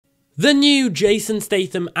The new Jason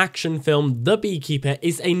Statham action film, The Beekeeper,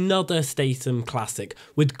 is another Statham classic,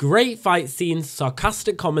 with great fight scenes,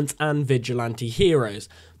 sarcastic comments, and vigilante heroes.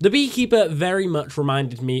 The Beekeeper very much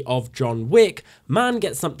reminded me of John Wick. Man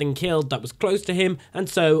gets something killed that was close to him, and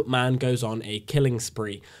so man goes on a killing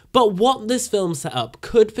spree. But what this film set up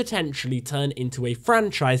could potentially turn into a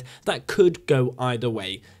franchise that could go either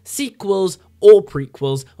way. Sequels, or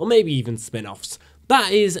prequels, or maybe even spin-offs.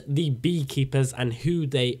 That is the Beekeepers and who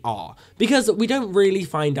they are, because we don't really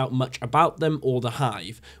find out much about them or the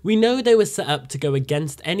Hive. We know they were set up to go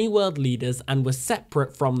against any world leaders and were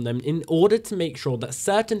separate from them in order to make sure that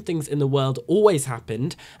certain things in the world always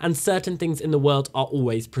happened and certain things in the world are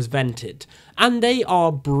always prevented. And they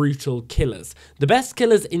are brutal killers, the best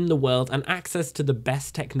killers in the world and access to the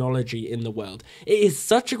best technology in the world. It is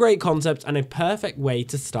such a great concept and a perfect way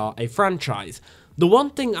to start a franchise. The one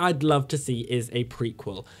thing I'd love to see is a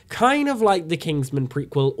prequel, kind of like the Kingsman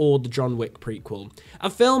prequel or the John Wick prequel. A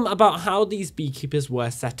film about how these beekeepers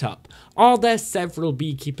were set up. Are there several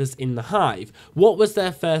beekeepers in the Hive? What was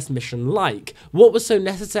their first mission like? What was so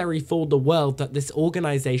necessary for the world that this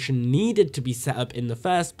organization needed to be set up in the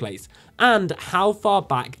first place? And how far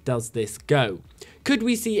back does this go? Could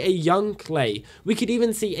we see a young Clay? We could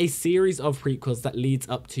even see a series of prequels that leads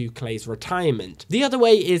up to Clay's retirement. The other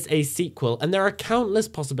way is a sequel, and there are countless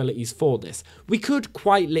possibilities for this. We could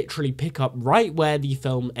quite literally pick up right where the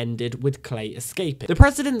film ended with Clay escaping. The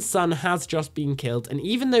president's son has just been killed, and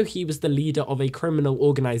even though he was the leader of a criminal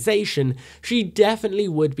organization, she definitely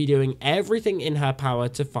would be doing everything in her power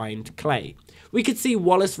to find Clay. We could see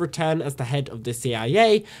Wallace return as the head of the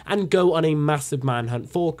CIA and go on a massive manhunt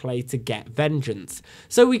for Clay to get vengeance.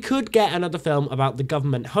 So we could get another film about the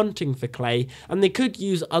government hunting for Clay, and they could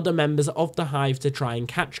use other members of the Hive to try and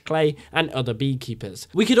catch Clay and other beekeepers.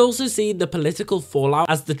 We could also see the political fallout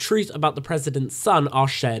as the truth about the president's son are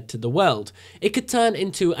shared to the world. It could turn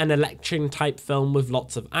into an election type film with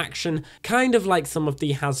lots of action, kind of like some of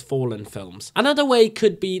the Has Fallen films. Another way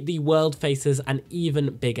could be the world faces an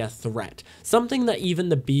even bigger threat. Something that even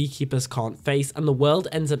the beekeepers can't face, and the world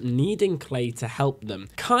ends up needing Clay to help them.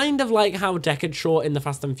 Kind of like how Deckard Shaw in the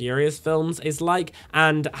Fast and Furious films is like,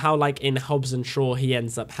 and how like in Hobbs and Shaw he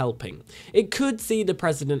ends up helping. It could see the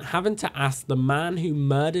president having to ask the man who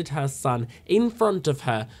murdered her son in front of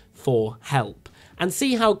her for help, and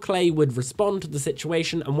see how Clay would respond to the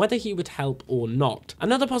situation and whether he would help or not.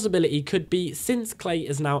 Another possibility could be, since Clay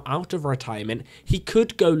is now out of retirement, he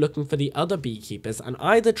could go looking for the other beekeepers and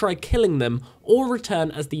either try killing them or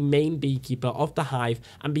return as the main beekeeper of the Hive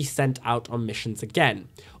and be sent out on missions again.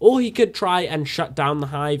 Or he could try and shut down the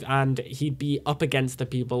Hive and he'd be up against the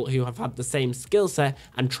people who have had the same skill set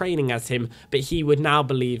and training as him, but he would now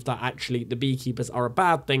believe that actually the beekeepers are a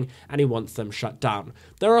bad thing and he wants them shut down.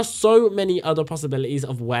 There are so many other possibilities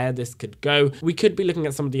of where this could go. We could be looking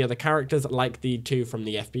at some of the other characters like the two from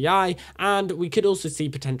the FBI, and we could also see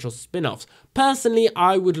potential spin-offs. Personally,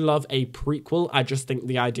 I would love a prequel. I just think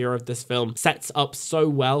the idea of this film sets up so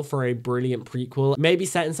well for a brilliant prequel. Maybe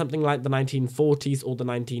set in something like the 1940s or the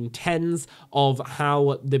 1910s of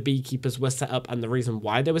how the beekeepers were set up and the reason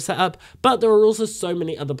why they were set up. But there are also so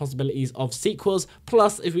many other possibilities of sequels.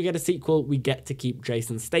 Plus, if we get a sequel, we get to keep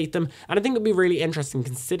Jason Statham. And I think it'd be really interesting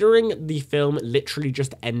considering the film literally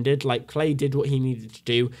just ended. Like, Clay did what he needed to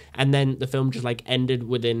do, and then the film just like ended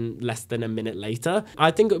within less than a minute later.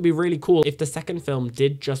 I think it would be really cool if the second film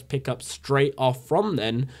did just pick up straight off from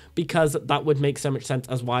then, because that would make so much sense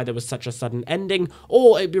as why there was such a sudden ending.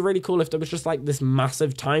 Or it'd be really cool if there was just like this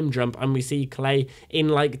massive time jump and we see Clay in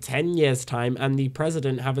like 10 years time and the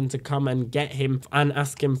president having to come and get him and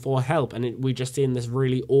ask him for help, and we just see in this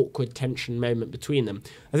really awkward tension moment between them.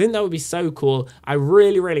 I think that would be so cool. I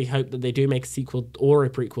really hope that they do make a sequel or a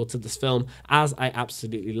prequel to this film, as I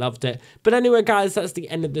absolutely loved it. But anyway guys, that's the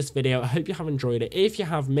end of this video. I hope you have enjoyed it. If you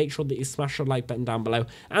have, make sure that you smash the like button down below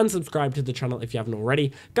and subscribe to the channel if you haven't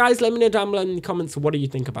already. Guys, let me know down below in the comments what do you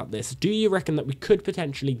think about this. Do you reckon that we could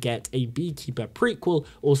potentially get a Beekeeper prequel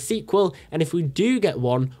or sequel? And if we do get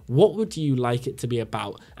one, what would you like it to be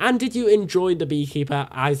about? And did you enjoy The Beekeeper?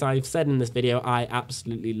 As I've said in this video, I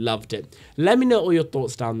absolutely loved it. Let me know all your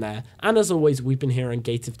thoughts down there. And as always, we've been here on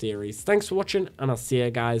Gate of Theories. Thanks for watching, and I'll see you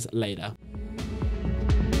guys later.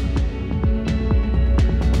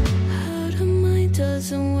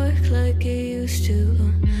 Doesn't work like it used to.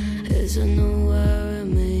 Is I know I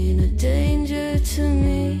remain a danger to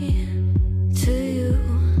me.